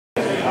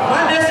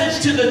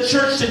to the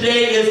church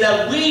today is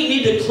that we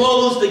need to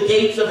close the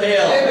gates of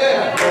hell.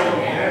 Amen.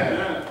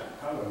 Amen.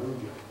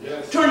 Hallelujah.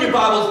 Yes. Turn your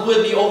Bibles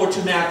with me over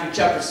to Matthew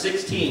chapter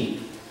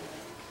 16.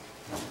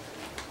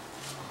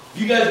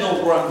 You guys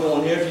know where I'm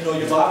going here. If you know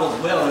your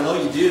Bibles well, I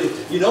know you do.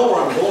 You know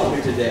where I'm going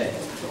here today.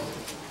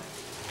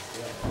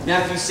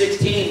 Matthew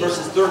 16,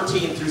 verses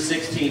 13 through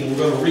 16. We're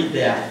going to read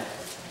that.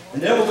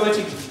 And then we're going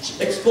to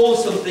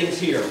expose some things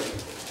here.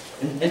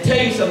 And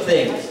tell you some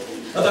things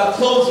about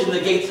closing the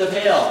gates of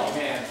hell.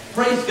 Amen.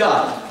 Praise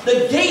God.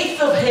 The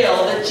gates of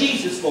hell that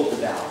Jesus spoke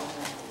about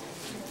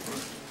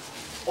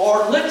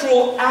are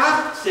literal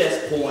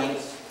access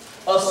points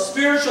of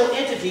spiritual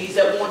entities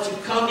that want to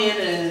come in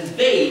and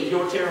invade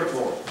your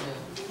territory.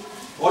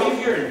 Are you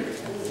hearing me?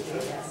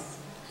 Yes.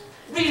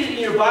 Read it in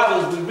your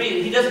Bible as we read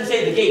it. He doesn't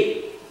say the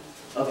gate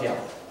of hell.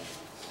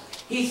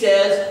 He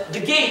says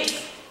the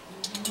gates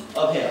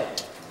of hell.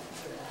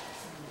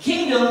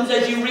 Kingdoms,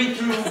 as you read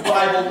through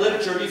Bible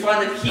literature, you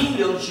find that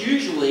kingdoms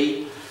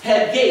usually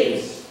had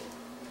gates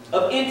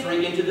of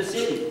entry into the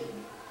city.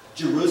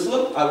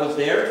 Jerusalem, I was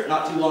there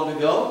not too long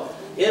ago.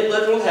 It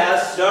literally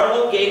has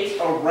several gates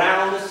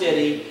around the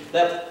city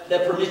that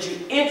permit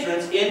you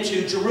entrance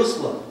into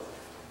Jerusalem,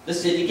 the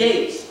city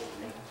gates.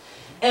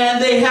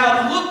 And they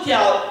have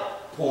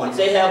lookout points.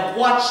 They have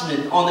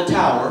watchmen on the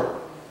tower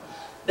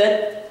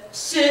that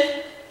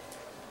sit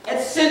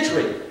at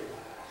sentry.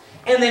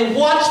 And they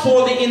watch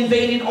for the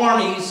invading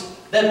armies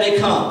that may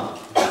come.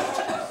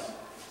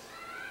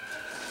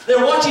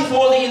 They're watching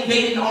for the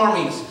invading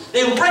armies.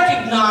 They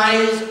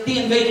recognize the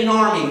invading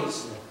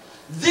armies.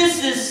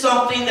 This is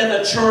something that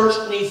the church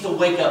needs to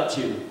wake up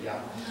to.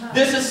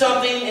 This is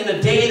something in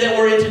the day that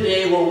we're in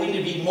today where we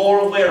need to be more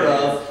aware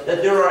of,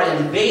 that there are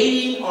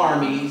invading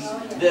armies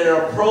that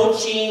are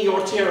approaching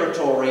your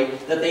territory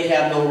that they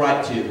have no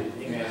right to.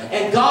 Amen.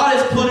 And God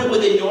has put it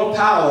within your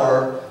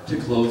power to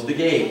close the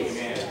gates.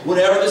 Amen.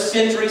 Whenever the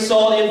sentry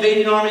saw the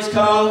invading armies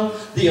come,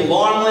 the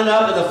alarm went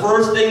up, and the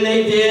first thing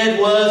they did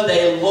was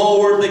they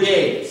lowered the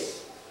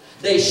gates.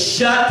 They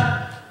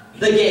shut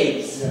the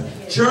gates.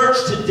 Yeah. Church,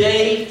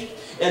 today,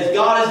 as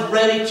God is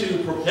ready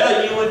to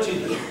propel you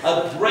into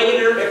a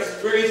greater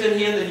experience in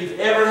Him than you've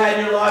ever had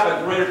in your life,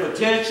 a greater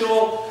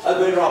potential, a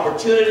greater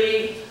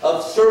opportunity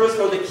of service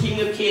for the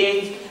King of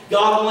Kings,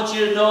 God wants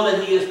you to know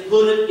that He has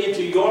put it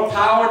into your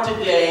power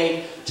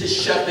today to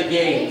shut the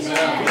gates. We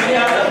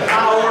have the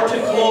power to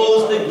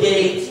close the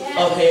gates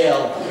of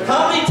hell.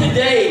 How many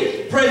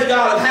today, praise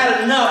God, have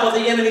had enough of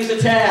the enemy's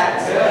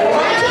attacks?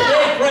 How many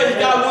today, praise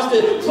God, wants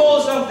to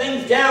close some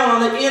things down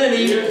on the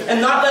enemy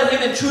and not let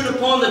him intrude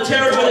upon the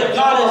territory that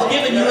God has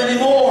given you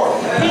anymore?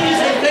 He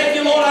just said, thank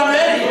you, Lord, I'm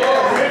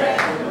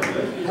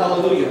ready.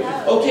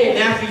 Hallelujah. Okay,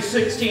 Matthew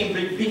 16,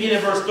 beginning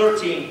in verse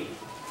 13.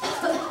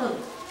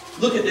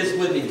 Look at this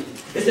with me.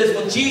 It says,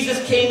 when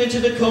Jesus came into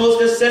the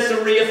coast of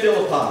Caesarea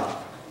Philippi,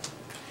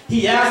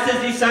 He asked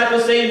His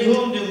disciples, saying,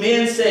 whom do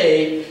men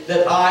say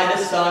that I,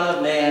 the Son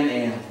of Man,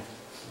 am?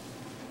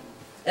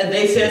 And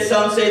they said,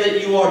 some say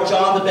that you are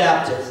John the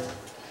Baptist,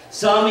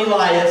 some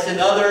Elias, and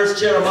others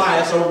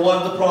Jeremiah, or one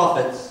of the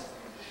prophets.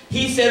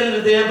 He said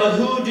unto them, but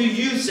who do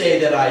you say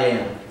that I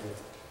am?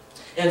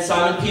 And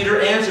Simon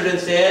Peter answered and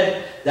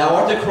said, thou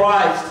art the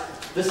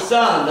Christ, the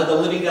Son of the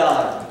living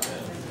God.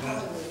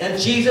 And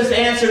Jesus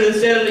answered and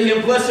said unto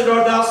him, blessed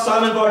art thou,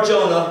 Simon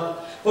Bar-Jonah,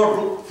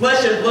 for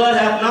flesh and blood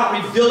hath not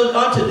revealed it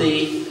unto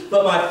thee,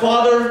 but my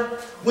Father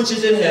which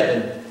is in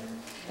heaven.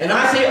 And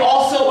I say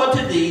also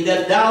unto thee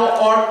that thou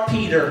art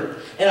Peter,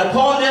 and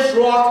upon this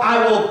rock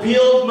I will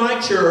build my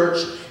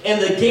church,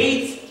 and the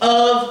gates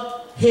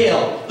of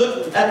hell.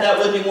 Look at that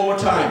with me one more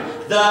time.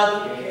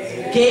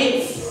 The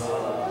gates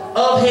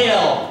of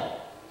hell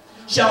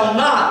shall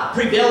not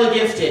prevail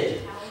against it.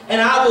 And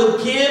I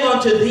will give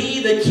unto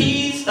thee the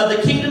keys of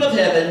the kingdom of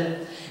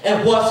heaven,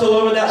 and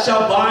whatsoever thou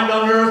shalt bind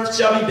on earth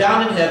shall be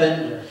bound in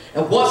heaven,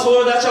 and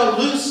whatsoever thou shalt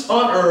loose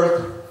on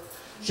earth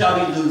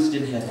shall be loosed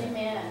in heaven.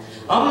 Amen.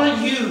 I'm going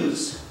to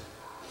use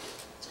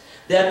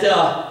that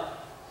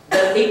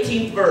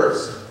 18th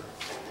verse.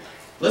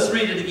 Let's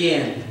read it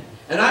again.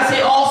 And I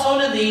say also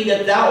unto thee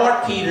that thou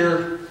art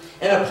Peter,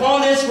 and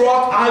upon this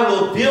rock I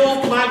will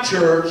build my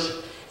church,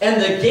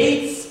 and the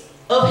gates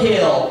of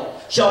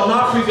hell shall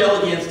not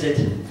prevail against it.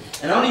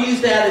 And I'm going to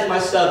use that as my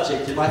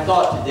subject and my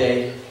thought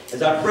today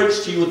as I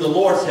preach to you with the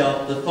Lord's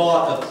help, the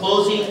thought of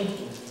closing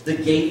the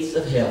gates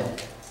of hell.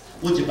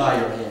 Would you bow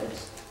your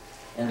heads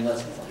and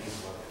let's pray.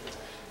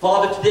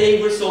 Father,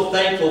 today we're so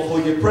thankful for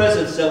your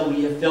presence that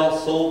we have felt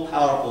so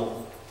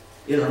powerful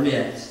in our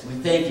midst. We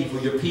thank you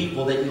for your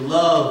people that you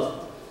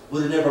love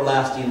with an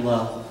everlasting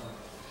love.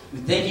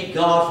 We thank you,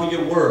 God, for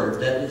your word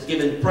that has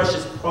given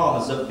precious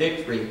promise of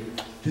victory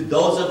to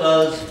those of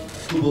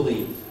us who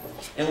believe.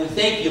 And we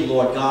thank you,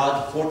 Lord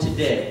God, for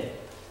today,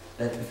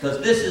 that because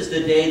this is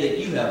the day that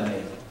you have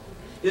made.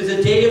 It is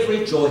a day of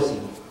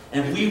rejoicing,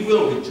 and we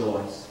will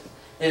rejoice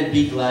and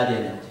be glad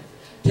in it.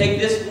 Take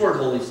this word,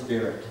 Holy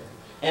Spirit,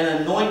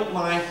 and anoint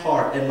my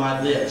heart and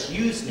my lips.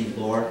 Use me,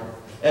 Lord,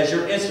 as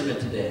your instrument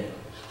today.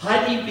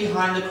 Hide me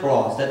behind the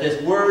cross, that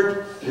this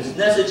word, this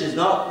message is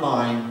not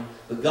mine,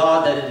 but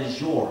God, that it is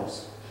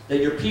yours,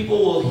 that your people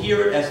will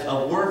hear it as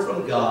a word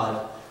from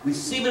God,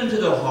 receive it into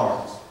their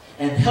hearts,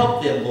 and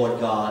help them, Lord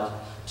God,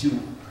 to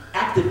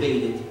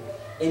activate it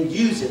and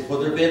use it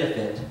for their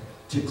benefit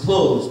to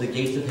close the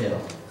gates of hell.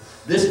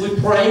 This we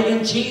pray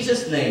in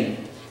Jesus'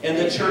 name. And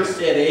the church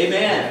said,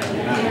 amen.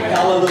 Amen.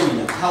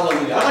 Hallelujah.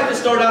 Hallelujah. I'd like to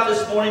start out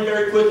this morning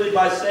very quickly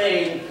by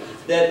saying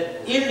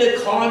that in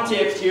the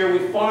context here,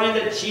 we find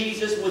that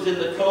Jesus was in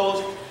the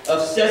coast of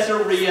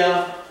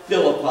Caesarea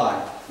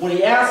Philippi. When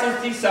he asked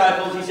his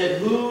disciples, he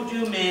said, who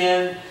do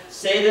men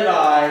say that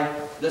I,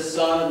 the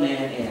Son of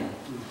Man, am?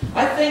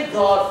 I thank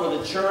God for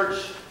the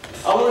church.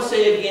 I want to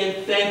say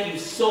again, thank you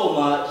so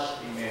much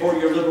for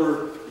your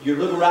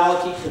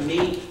liberality to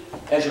me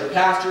as your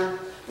pastor.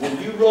 When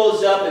you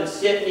rose up and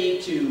sent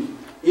me to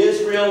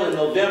Israel in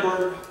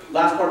November,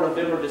 last part of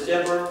November,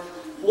 December,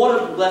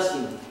 what a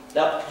blessing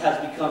that has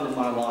become in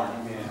my life.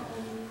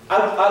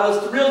 I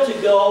was thrilled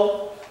to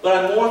go, but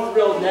I'm more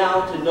thrilled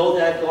now to know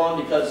that I've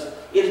gone because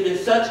it has been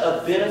such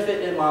a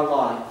benefit in my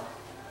life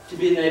to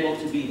be able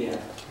to be there.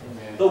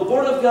 Amen. The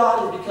Word of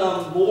God has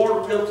become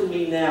more real to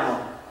me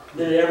now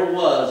than it ever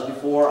was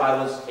before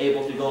I was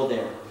able to go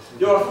there.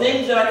 There are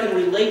things that I can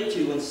relate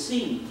to and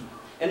see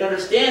and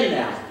understand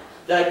now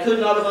that I could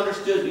not have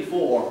understood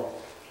before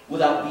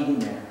without being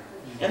there.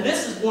 And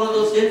this is one of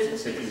those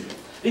instances.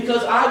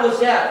 Because I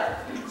was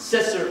at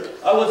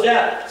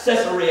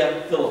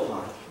Caesarea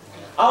Philippi.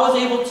 I was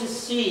able to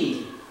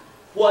see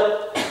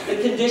what the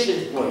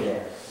conditions were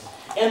there.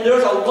 And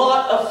there's a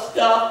lot of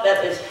stuff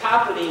that is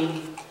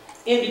happening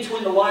in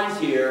between the lines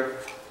here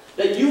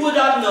that you would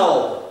not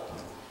know,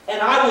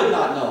 and I would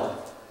not know,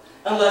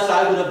 unless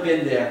I would have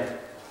been there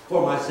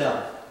for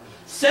myself.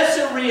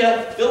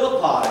 Caesarea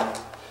Philippi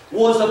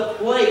was a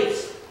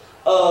place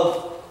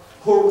of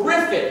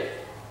horrific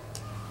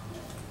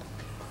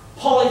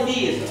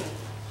polytheism,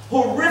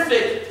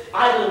 horrific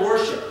idol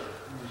worship.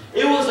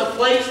 It was a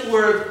place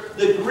where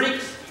the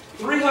Greeks,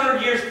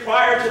 300 years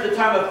prior to the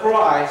time of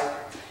Christ,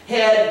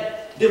 had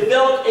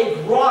developed a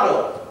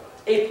grotto,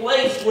 a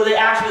place where they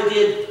actually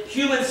did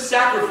human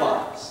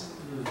sacrifice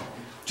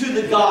to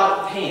the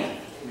god Pan.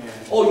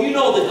 Oh, you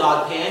know the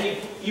god Pan.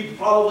 You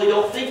probably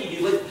don't think you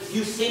do, but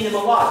you've seen him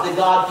a lot. The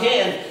god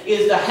Pan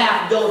is the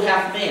half goat,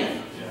 half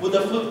man with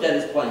the flute that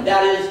is playing.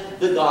 That is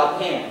the god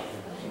Pan.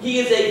 He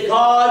is a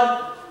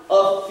god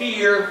of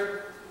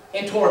fear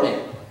and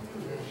torment.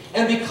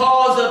 And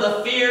because of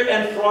the fear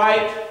and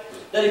fright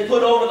that he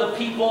put over the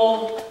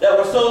people that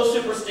were so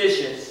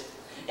superstitious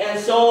and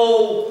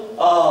so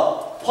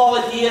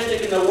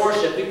polytheistic in their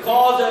worship,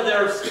 because of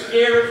their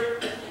fear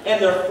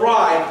and their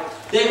fright,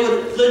 they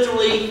would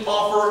literally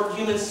offer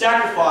human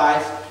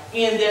sacrifice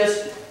in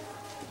this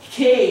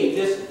cave,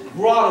 this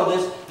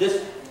grotto,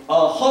 this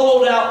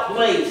hollowed out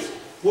place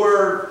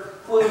where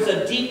it was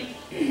a deep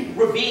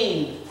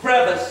ravine,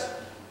 crevice,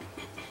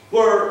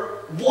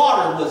 where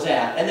water was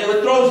at. And they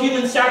would throw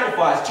human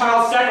sacrifice,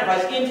 child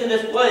sacrifice into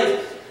this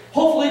place,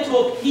 hopefully to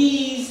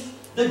appease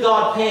the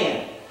god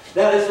Pan.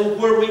 That is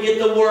where we get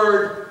the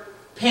word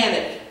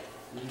panic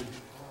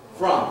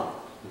from.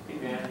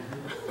 Amen.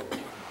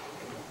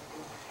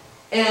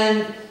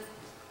 And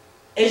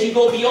as you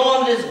go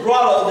beyond this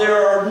grotto,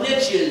 there are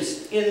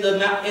niches in the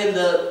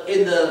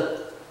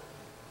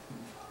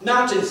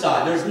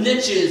mountainside. There's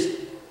niches,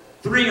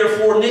 3 or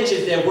 4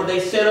 niches there, where they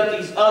set up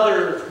these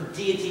other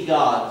deity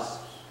gods,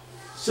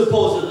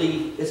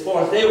 supposedly, as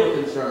far as they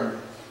were concerned,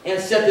 and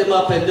set them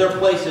up in their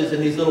places in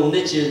these little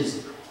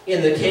niches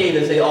in the cave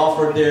as they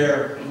offered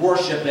their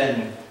worship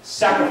and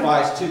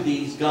sacrifice to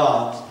these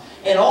gods.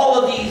 And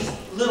all of these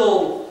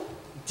little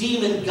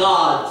demon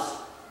gods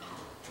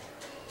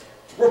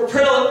were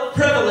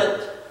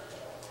prevalent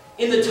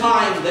in the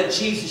time that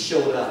Jesus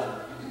showed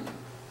up.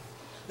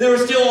 There were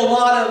still a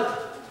lot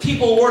of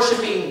people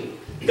worshiping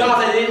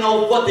God that didn't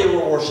know what they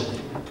were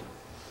worshiping.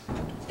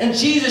 And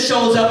Jesus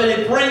shows up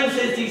and he brings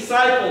his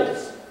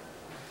disciples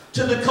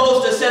to the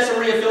coast of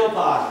Caesarea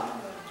Philippi.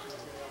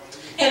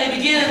 And he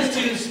begins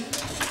to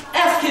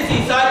ask his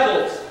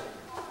disciples,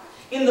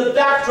 in the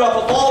backdrop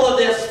of all of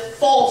this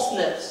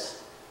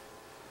falseness,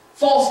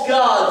 false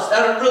gods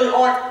that really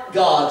aren't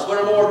gods, but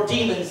are more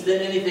demons than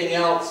anything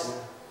else.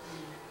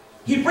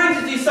 He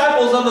brings his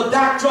disciples on the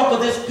backdrop of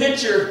this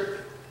picture,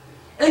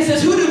 and he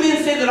says, who do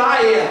men say that I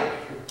am?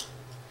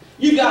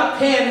 You've got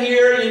Pan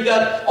here, and you've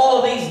got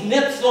all of these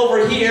nymphs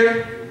over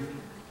here.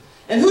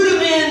 And who do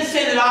men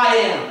say that I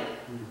am?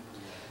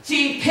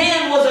 See,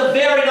 Pan was a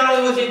very, not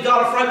only was he a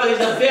god of fright, but he's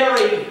a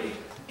very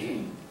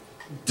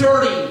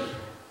dirty,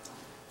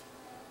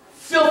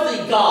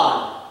 filthy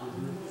god.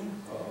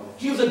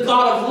 He was a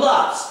god of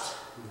lust,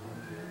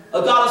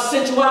 a god of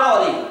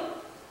sensuality,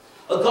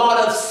 a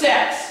god of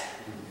sex.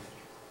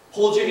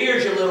 Hold your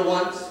ears, you little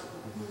ones.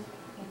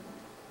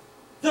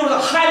 There was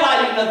a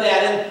highlighting of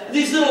that, and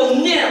these little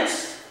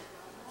nymphs,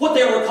 what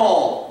they were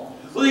called,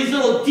 were these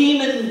little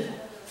demon,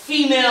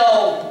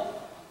 female,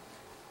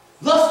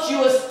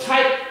 lustuous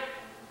type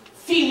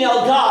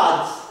female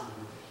gods,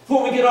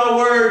 where we get our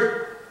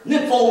word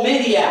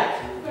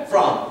nymphomaniac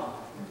from.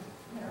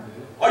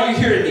 Are you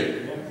hearing me?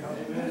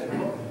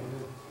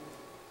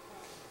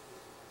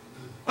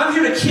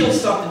 kill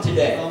something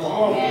today.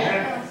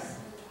 Yes.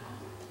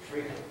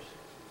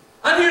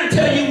 I'm here to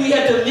tell you we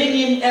have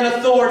dominion and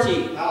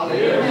authority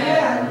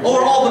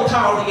over all the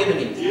power of the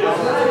enemy.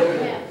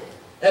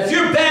 If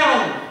you're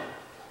bound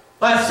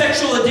by a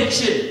sexual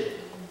addiction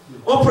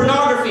or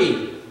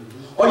pornography,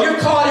 or you're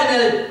caught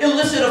in an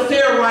illicit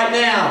affair right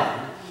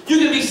now, you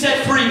can be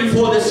set free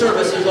before this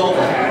service is over.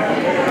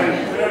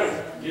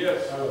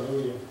 Yes.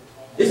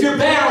 If you're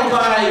bound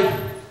by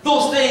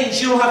those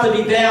things, you don't have to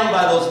be bound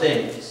by those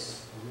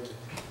things.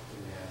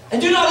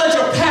 And do not let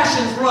your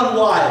passions run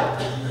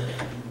wild.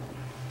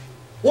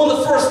 One of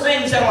the first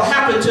things that will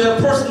happen to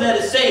a person that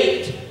is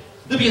saved,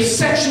 there'll be a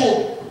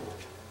sexual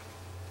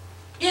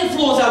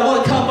influence that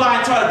want to come by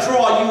and try to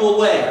draw you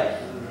away.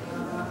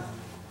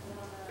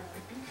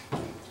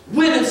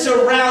 Women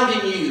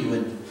surrounding you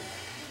and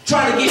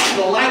trying to get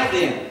you to like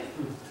them.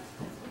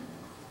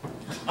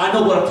 I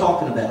know what I'm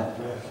talking about.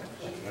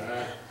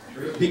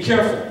 Be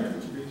careful.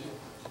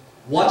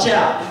 Watch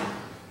out.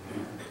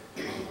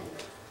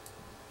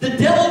 The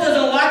devil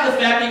doesn't like the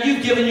fact that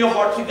you've given your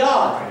heart to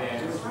God.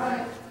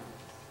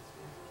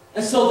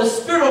 And so the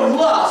spirit of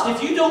lust,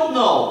 if you don't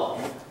know,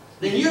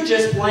 then you're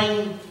just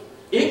plain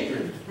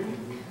ignorant.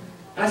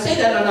 And I say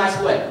that in a nice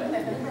way.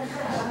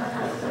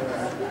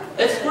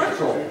 It's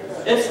scriptural.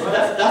 That's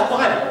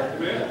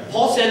Bible.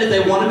 Paul said if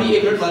they want to be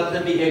ignorant, let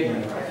them be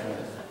ignorant.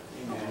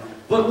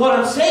 But what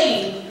I'm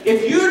saying,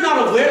 if you're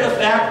not aware of the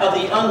fact of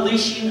the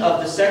unleashing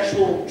of the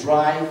sexual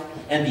drive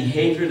and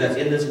behavior that's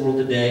in this world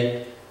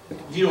today,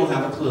 you don't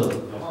have a clue.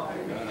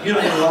 You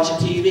don't even watching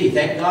TV.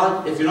 Thank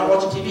God, if you're not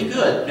watching TV,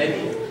 good.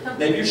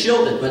 Maybe you're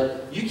shielded,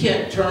 but you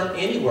can't turn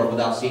anywhere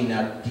without seeing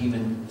that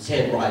demon's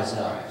head rise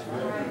up.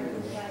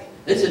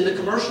 It's in the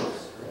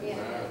commercials.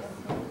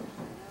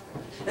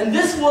 And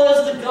this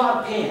was the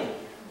god Pan.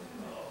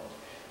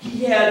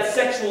 He had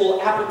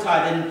sexual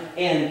appetite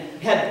and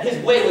had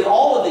his way with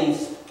all of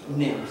these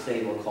nymphs,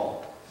 they were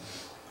called.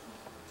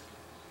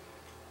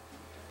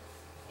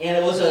 And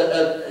it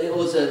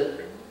was a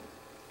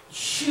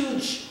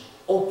huge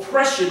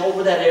oppression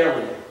over that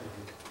area.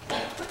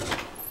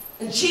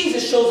 And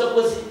Jesus shows up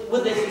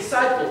with his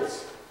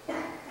disciples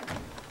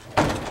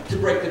to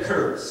break the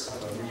curse.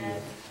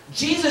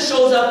 Jesus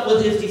shows up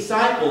with his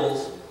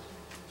disciples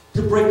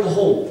to break the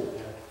hold.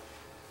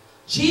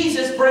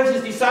 Jesus brings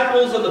his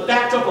disciples on the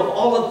backdrop of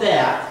all of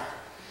that.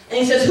 And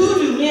he says, who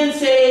do men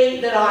say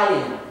that I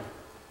am?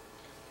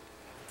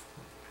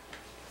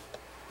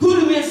 Who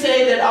do men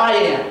say that I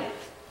am?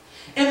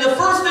 And the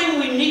first thing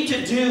we need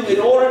to do in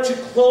order to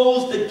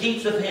close the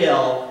gates of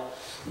hell,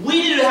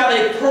 we need to have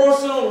a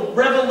personal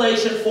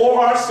revelation for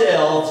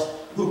ourselves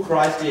who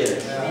Christ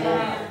is.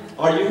 Amen.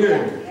 Are you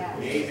hearing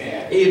me?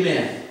 Amen.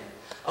 Amen.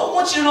 I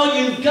want you to know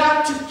you've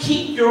got to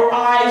keep your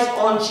eyes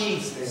on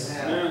Jesus.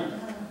 Amen.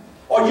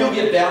 Or you'll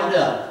get bound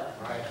up.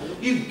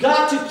 You've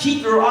got to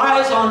keep your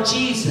eyes on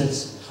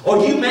Jesus,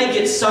 or you may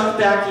get sucked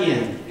back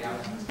in.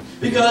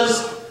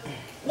 Because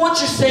once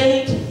you're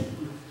saved,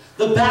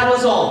 the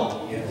battle's on.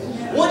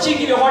 Once you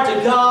give your heart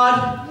to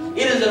God,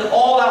 it is an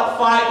all-out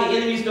fight. The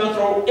enemy's going to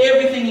throw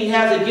everything he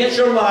has against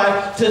your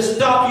life to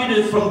stop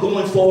you from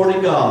going forward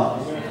in God.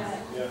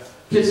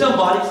 Can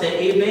somebody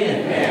say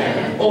amen?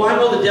 Amen? Oh, I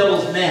know the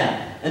devil's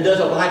mad and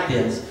doesn't like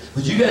this.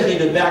 But you guys need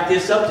to back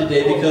this up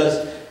today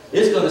because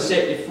it's going to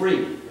set you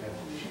free.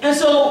 And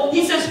so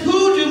he says,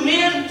 who do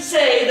men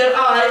say that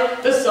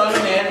I, the Son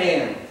of Man,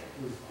 am?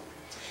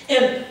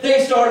 And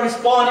they start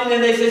responding,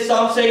 and they say,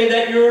 some say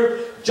that you're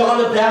John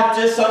the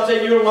Baptist, some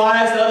say you're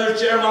Elias, and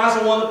others Jeremiah,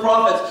 and one of the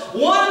prophets.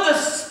 One of the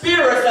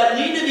spirits that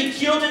need to be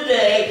killed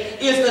today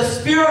is the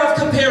spirit of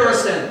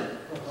comparison.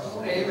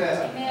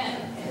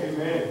 Amen.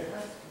 Amen.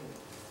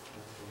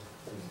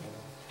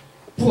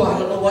 Boy, I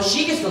don't know why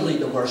she gets to lead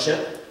the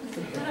worship.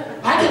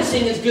 I can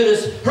sing as good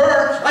as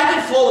her. I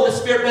can flow with the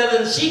Spirit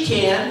better than she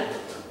can.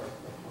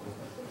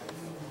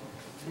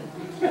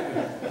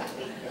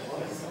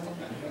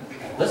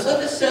 Let's let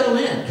this settle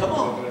in. Come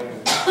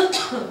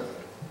on.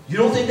 You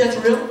don't think that's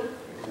real?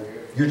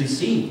 You're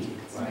deceived.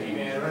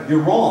 You're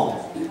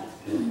wrong.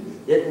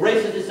 It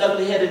raises its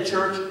ugly head in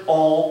church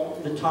all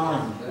the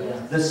time.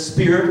 The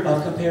spirit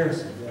of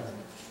comparison.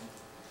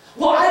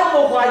 Well, I don't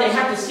know why they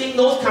have to sing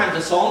those kinds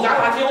of songs. I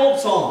like the old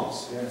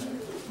songs.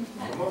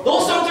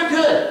 Those songs are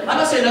good. I'm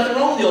not saying nothing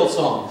wrong with the old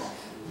songs.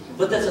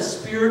 But that's a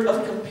spirit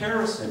of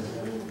comparison.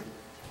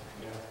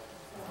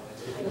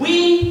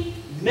 We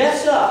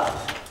mess up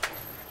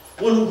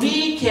when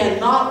we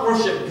cannot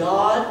worship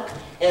God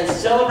and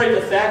celebrate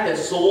the fact that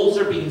souls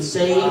are being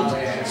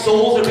saved,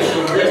 souls are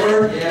being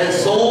delivered, and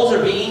souls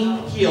are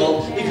being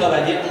healed because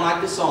I didn't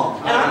like the song.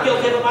 And I'm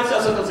guilty of it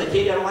myself. Sometimes I say,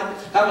 Katie, I don't like it.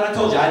 How can I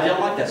told you I didn't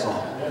like that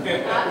song?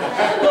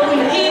 But we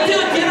need to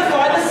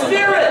identify the